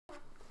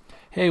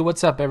Hey,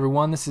 what's up,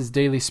 everyone? This is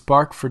Daily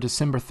Spark for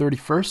December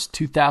 31st,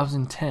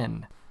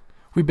 2010.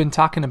 We've been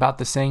talking about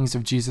the sayings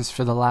of Jesus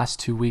for the last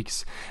 2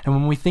 weeks, and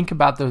when we think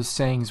about those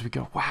sayings, we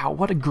go, wow,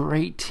 what a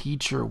great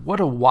teacher,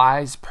 what a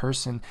wise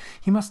person.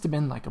 He must have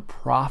been like a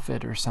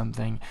prophet or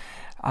something.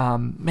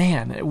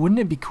 Man, wouldn't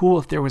it be cool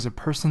if there was a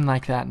person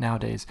like that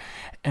nowadays?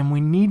 And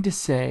we need to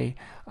say,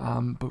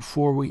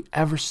 before we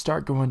ever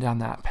start going down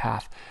that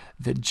path,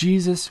 that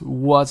Jesus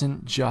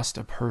wasn't just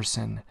a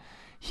person.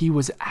 He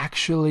was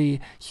actually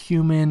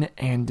human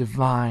and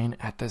divine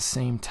at the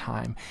same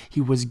time.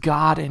 He was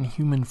God in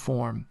human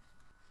form.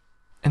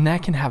 And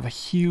that can have a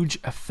huge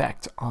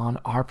effect on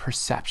our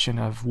perception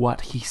of what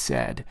he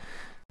said.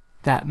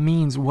 That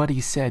means what he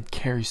said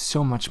carries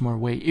so much more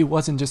weight. It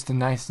wasn't just a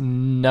nice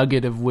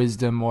nugget of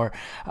wisdom or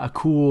a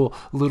cool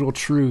little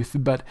truth,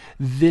 but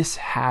this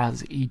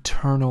has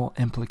eternal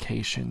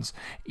implications,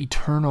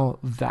 eternal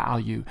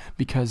value,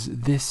 because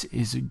this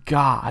is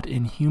God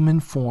in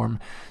human form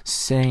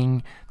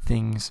saying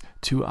things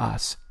to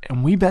us.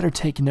 And we better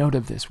take note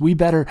of this. We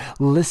better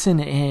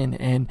listen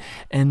in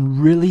and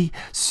really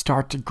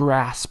start to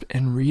grasp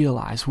and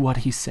realize what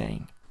he's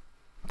saying.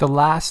 The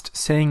last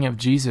saying of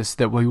Jesus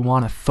that we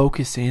want to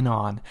focus in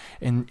on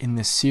in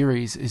this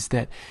series is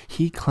that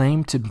he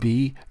claimed to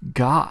be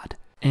God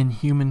in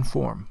human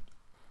form.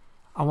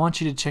 I want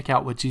you to check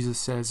out what Jesus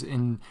says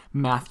in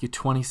Matthew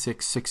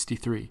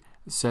 26:63.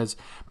 It says,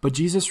 "But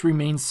Jesus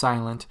remained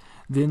silent.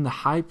 Then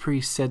the high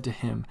priest said to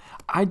him,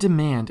 'I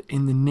demand,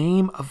 in the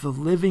name of the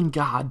living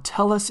God,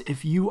 tell us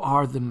if you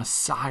are the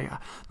Messiah,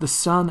 the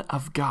Son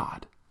of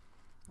God.'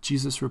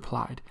 Jesus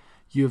replied,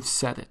 'You have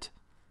said it.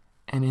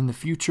 And in the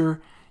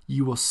future,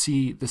 you will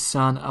see the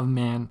Son of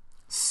Man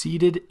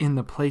seated in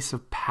the place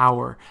of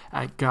power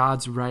at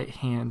God's right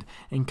hand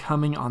and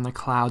coming on the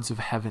clouds of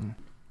heaven.'"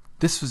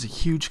 This was a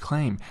huge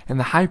claim, and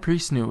the high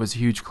priest knew it was a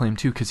huge claim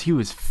too, because he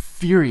was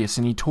furious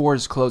and he tore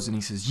his clothes and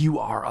he says, "You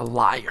are a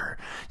liar.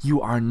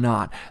 You are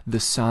not the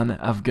Son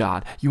of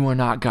God. You are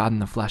not God in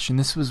the flesh." And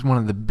this was one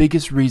of the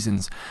biggest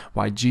reasons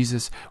why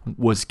Jesus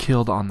was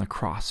killed on the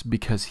cross,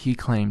 because he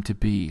claimed to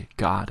be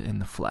God in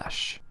the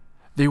flesh.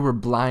 They were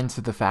blind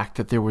to the fact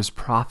that there was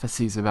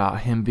prophecies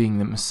about him being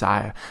the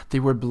Messiah. They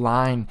were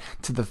blind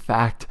to the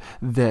fact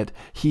that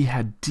he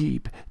had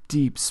deep,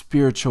 deep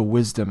spiritual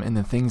wisdom in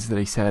the things that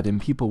he said, and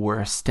people were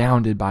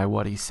astounded by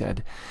what he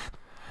said.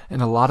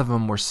 And a lot of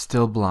them were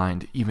still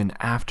blind even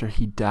after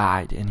he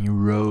died and he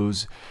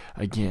rose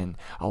again.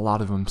 A lot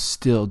of them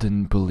still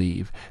didn't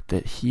believe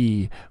that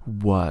he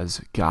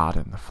was God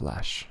in the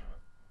flesh.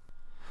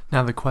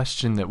 Now the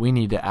question that we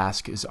need to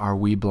ask is, are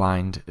we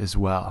blind as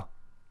well?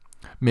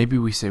 Maybe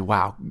we say,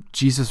 wow,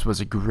 Jesus was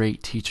a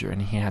great teacher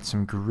and he had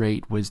some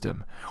great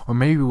wisdom. Or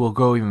maybe we'll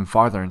go even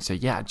farther and say,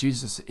 yeah,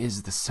 Jesus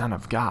is the Son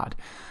of God.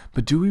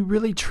 But do we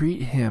really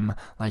treat him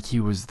like he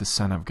was the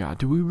Son of God?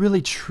 Do we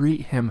really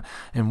treat him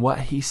and what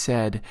he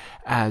said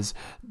as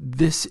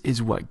this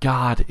is what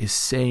God is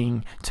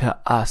saying to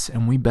us,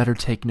 and we better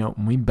take note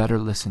and we better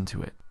listen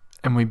to it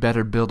and we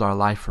better build our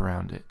life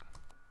around it?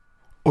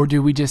 Or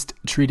do we just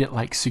treat it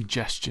like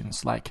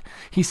suggestions? Like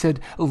he said,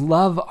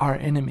 love our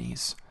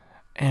enemies.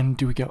 And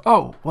do we go,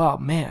 oh, well,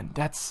 man,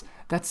 that's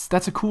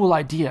a cool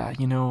idea.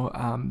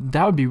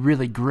 That would be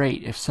really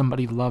great if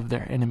somebody loved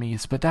their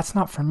enemies, but that's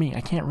not for me.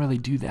 I can't really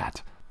do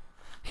that.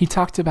 He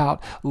talked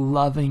about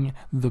loving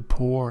the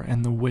poor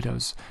and the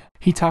widows.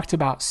 He talked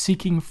about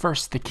seeking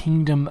first the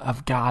kingdom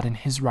of God and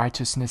his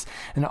righteousness,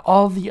 and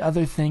all the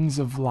other things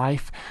of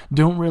life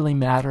don't really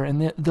matter,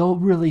 and they'll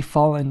really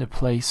fall into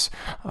place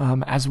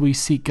as we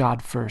seek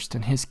God first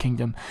and his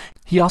kingdom.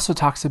 He also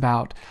talks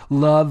about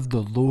love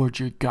the Lord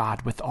your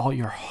God with all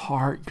your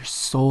heart, your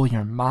soul,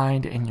 your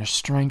mind, and your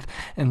strength,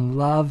 and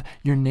love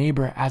your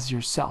neighbor as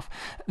yourself.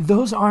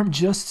 Those aren't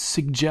just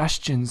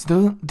suggestions.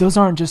 Those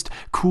aren't just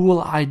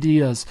cool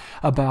ideas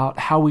about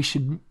how we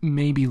should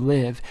maybe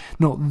live.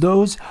 No,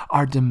 those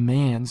are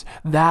demands.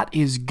 That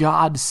is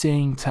God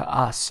saying to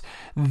us,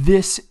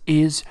 this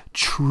is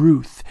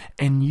truth,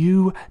 and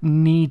you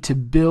need to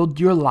build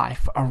your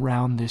life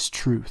around this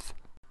truth.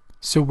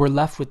 So we're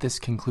left with this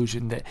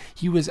conclusion that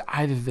he was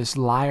either this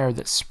liar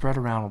that spread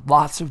around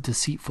lots of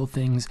deceitful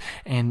things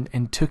and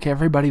took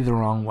everybody the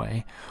wrong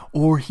way,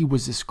 or he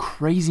was this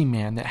crazy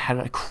man that had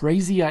a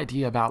crazy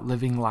idea about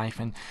living life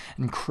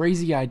and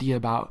crazy idea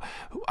about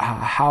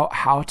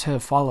how to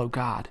follow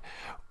God,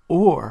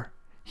 or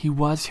he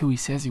was who he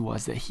says he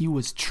was, that he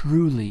was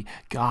truly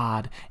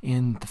God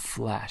in the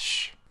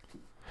flesh.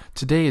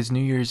 Today is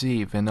New Year's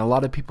Eve, and a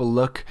lot of people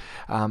look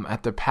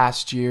at the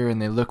past year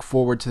and they look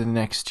forward to the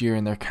next year,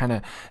 and they're kind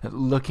of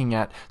looking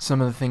at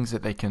some of the things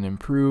that they can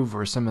improve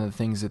or some of the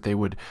things that they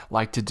would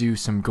like to do,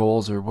 some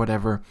goals or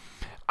whatever.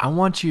 I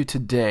want you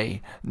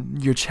today,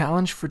 your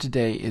challenge for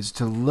today is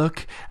to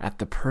look at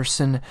the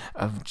person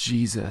of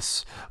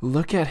Jesus.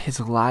 Look at his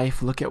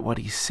life, look at what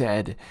he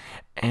said,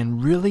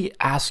 and really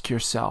ask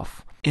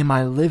yourself, am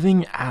I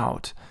living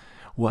out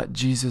what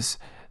Jesus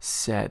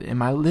said?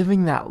 Am I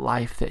living that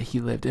life that he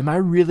lived? Am I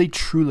really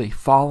truly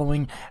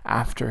following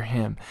after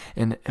him?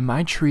 And am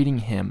I treating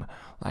him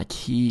like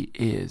he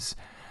is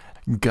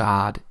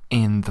God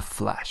in the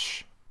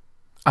flesh.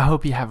 I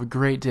hope you have a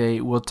great day.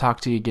 We'll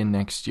talk to you again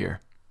next year.